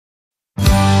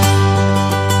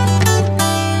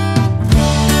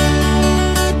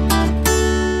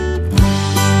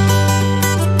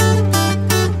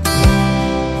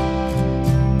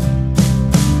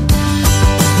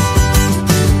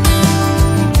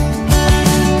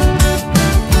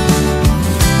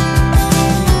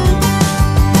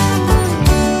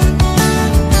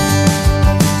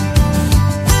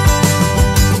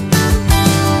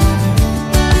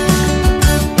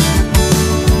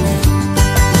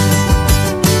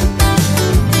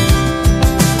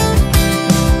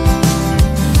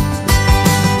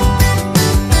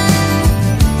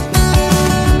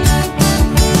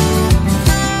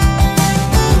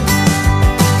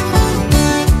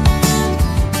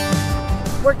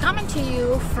We're coming to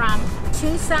you from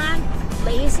Tucson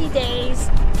LazyDays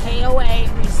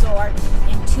KOA Resort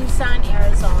in Tucson,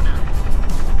 Arizona.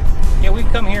 Yeah,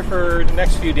 we've come here for the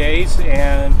next few days,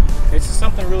 and this is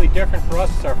something really different for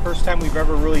us. It's our first time we've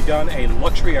ever really done a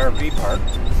luxury RV park.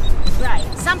 Right.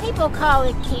 Some people call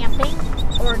it camping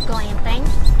or glamping.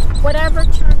 Whatever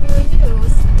term you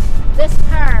use, this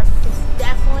park is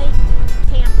definitely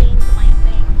camping,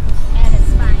 glamping at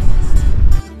its finest.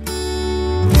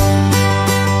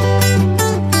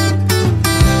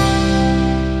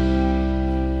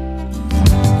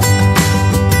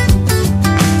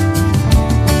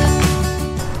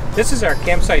 This is our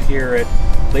campsite here at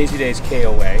LazyDays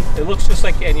KOA. It looks just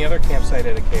like any other campsite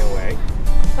at a KOA.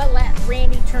 But let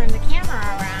Randy turn the camera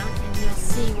around and you'll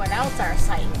see what else our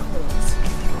site includes.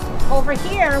 Over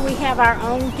here we have our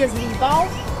own gazebo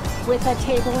with a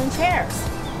table and chairs.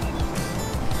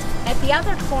 At the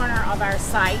other corner of our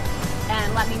site,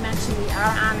 and let me mention we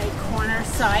are on a corner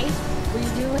site, we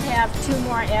do have 2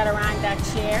 more Adirondack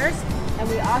chairs, and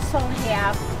we also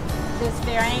have this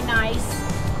very nice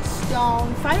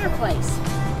stone fireplace.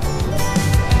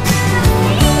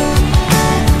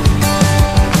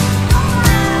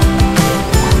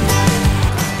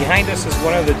 Behind us is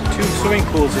one of the 2 swimming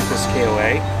pools at this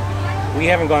KOA. We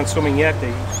haven't gone swimming yet,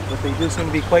 but they do seem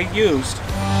to be quite used.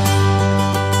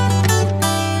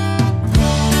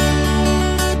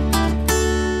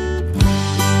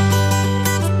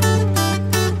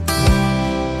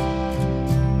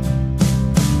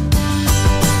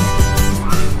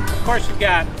 Of course, you've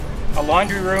got a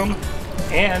laundry room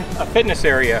and a fitness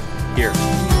area here.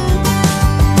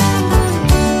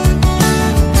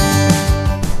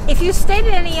 If you stayed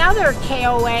at any other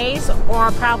KOAs,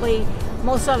 or probably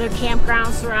most other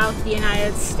campgrounds throughout the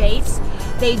United States,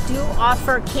 they do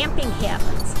offer camping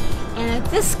cabins. And at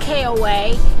this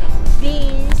KOA,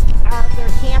 these are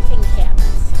their camping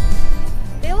cabins.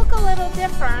 They look a little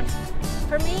different.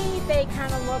 For me, they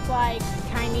kind of look like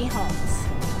tiny homes.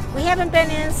 We haven't been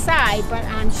inside, but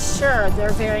I'm sure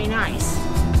they're very nice.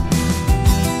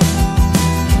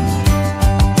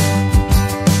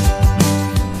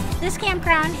 This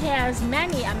campground has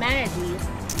many amenities,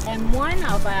 and one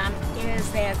of them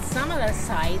is that some of the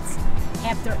sites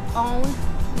have their own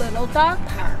little dog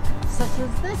park, such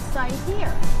as this site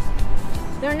here.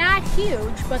 They're not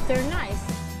huge, but they're nice.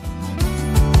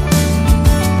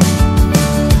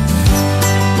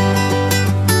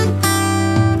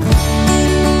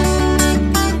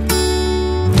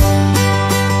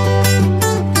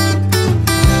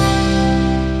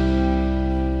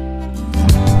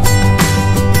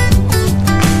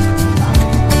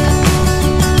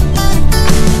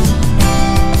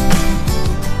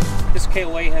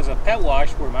 KOA has a pet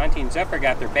wash where Monty and Zephyr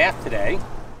got their bath today.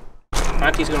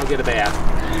 Monty's going to get a bath.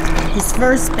 His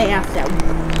first bath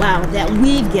that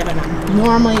we've given him.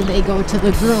 Normally they go to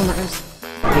the groomers.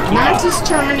 Monty's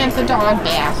turn at the dog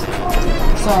bath.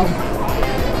 So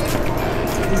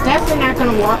he's definitely not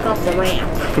going to walk up the ramp.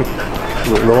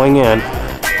 We're going in.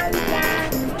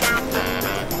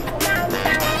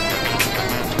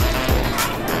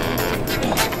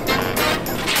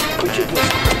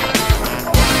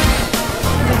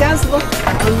 He does look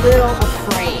a little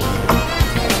afraid.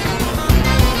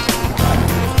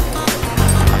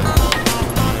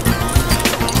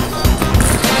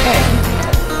 Okay.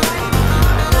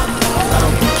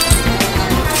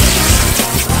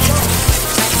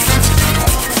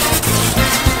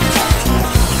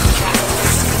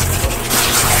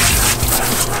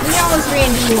 We always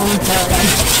Randy won't hurt him.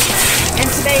 And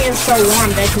today is so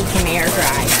warm that he can air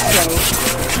dry. So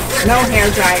no hair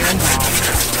dryer involved.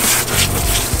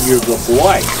 You're a good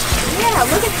boy. Yeah,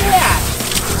 look at that.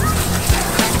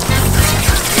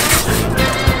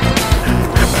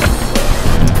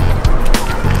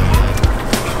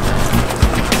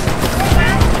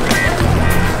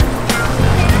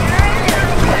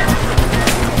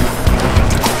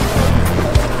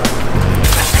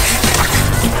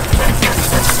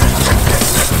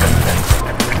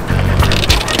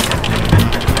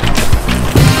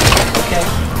 Okay.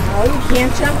 Oh, you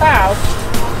can't jump out.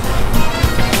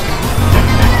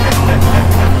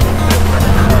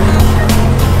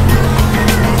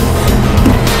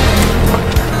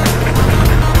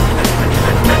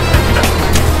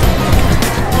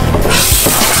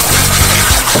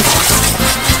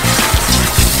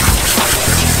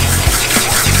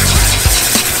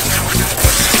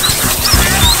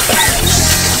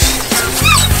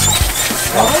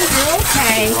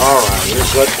 Alright, you're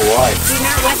good boy. Do you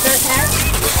not wet their head?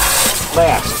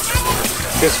 Last.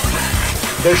 Just,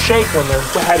 they're shaking when their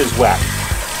head is wet.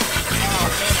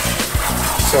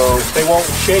 So they won't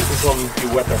shake until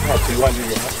you wet their head. So you want to do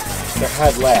their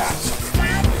head last.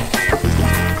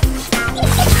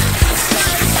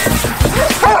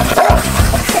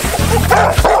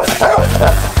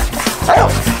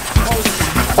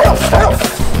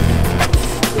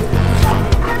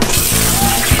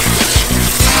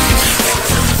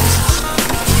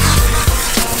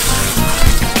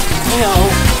 You know,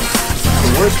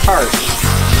 the worst part,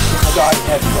 I got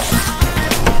head wet.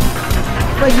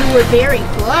 But you were very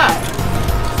good.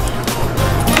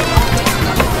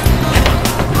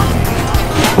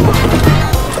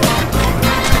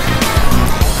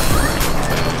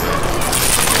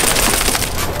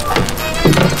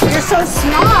 You're so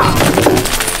small.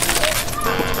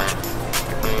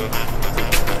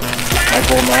 My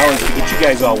goal now is to get you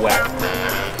guys all wet.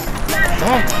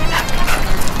 Oh,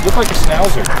 you look like a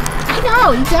schnauzer. I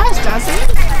know, he does, doesn't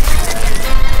he?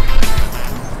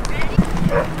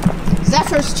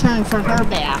 Zephyr's turn for her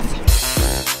bath.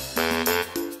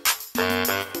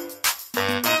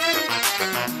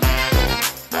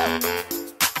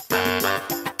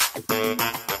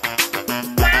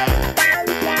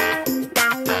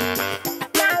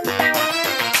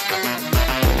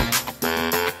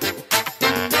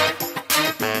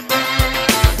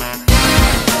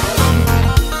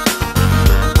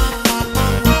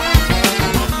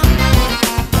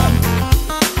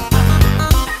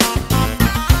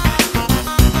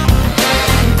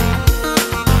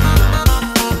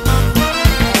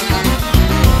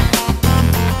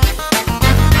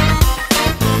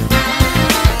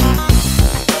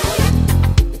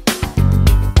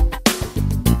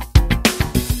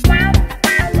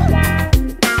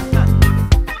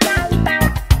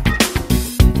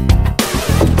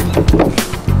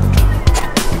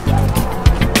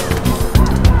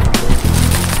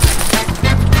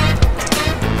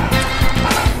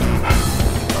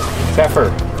 Zephyr.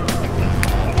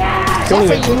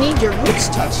 Zephyr, you need your roots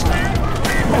touched.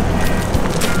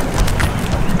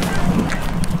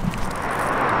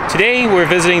 Today we're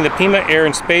visiting the Pima Air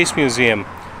and Space Museum.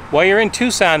 While you're in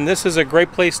Tucson, this is a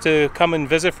great place to come and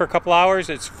visit for a couple hours.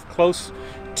 It's close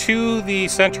to the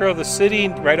center of the city,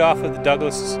 right off of the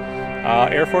Douglas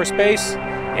Air Force Base,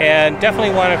 and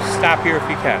definitely want to stop here if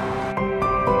you can.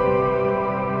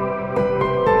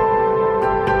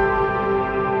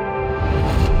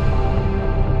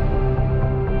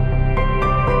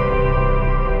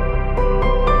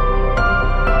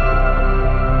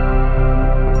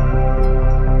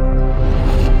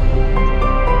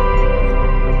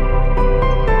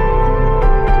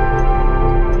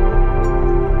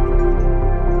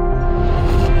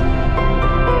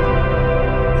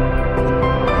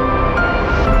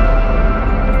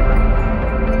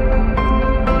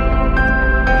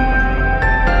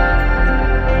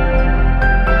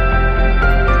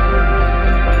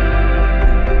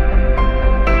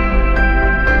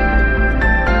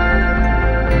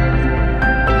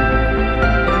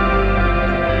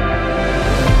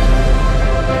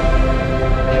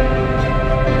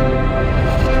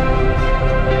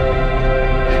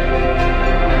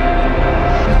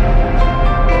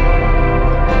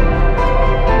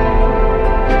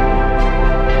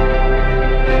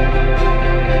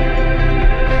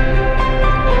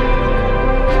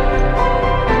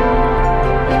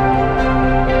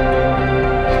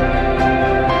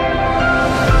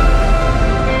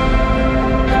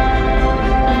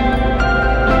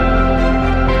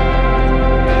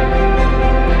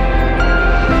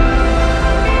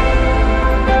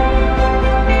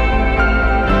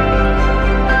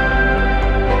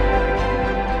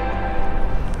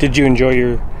 Did you enjoy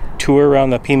your tour around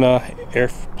the Pima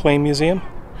Airplane Museum?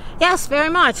 Yes, very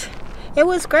much. It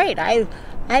was great. I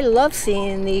love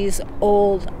seeing these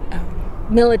old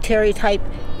military type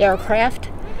aircraft.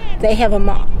 They have them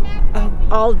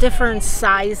all different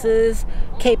sizes,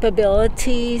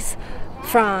 capabilities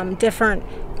from different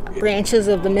branches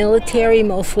of the military,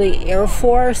 mostly Air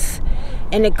Force,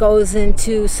 and it goes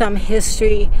into some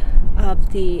history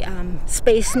of the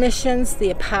space missions, the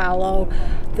Apollo,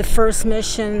 the first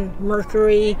mission,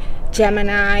 Mercury,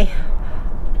 Gemini.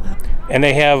 And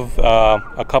they have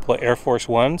a couple of Air Force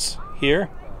Ones here.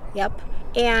 Yep,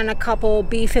 and a couple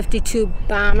B-52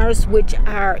 bombers, which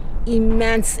are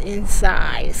immense in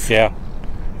size. Yeah,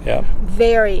 yeah.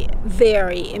 Very,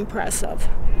 very impressive.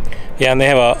 Yeah, and they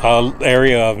have a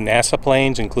area of NASA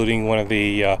planes, including one of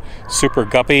the Super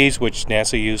Guppies, which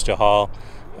NASA used to haul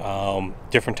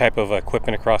different type of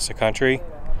equipment across the country.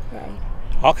 Right.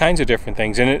 All kinds of different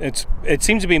things, and it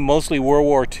seems to be mostly World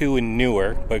War II and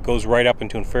newer, but it goes right up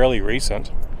into fairly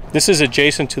recent. This is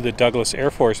adjacent to the Douglas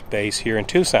Air Force Base here in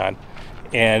Tucson,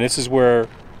 and this is where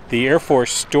the Air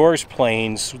Force stores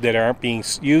planes that aren't being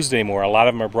used anymore. A lot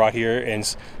of them are brought here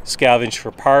and scavenged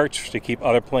for parts to keep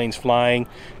other planes flying.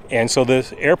 And so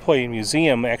this airplane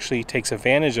museum actually takes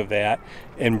advantage of that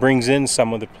and brings in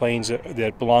some of the planes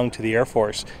that belong to the Air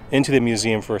Force into the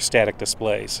museum for static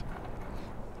displays.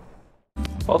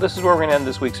 Well, this is where we're going to end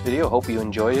this week's video. Hope you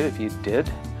enjoyed it. If you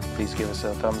did, please give us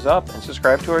a thumbs up and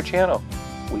subscribe to our channel.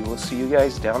 We will see you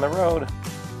guys down the road.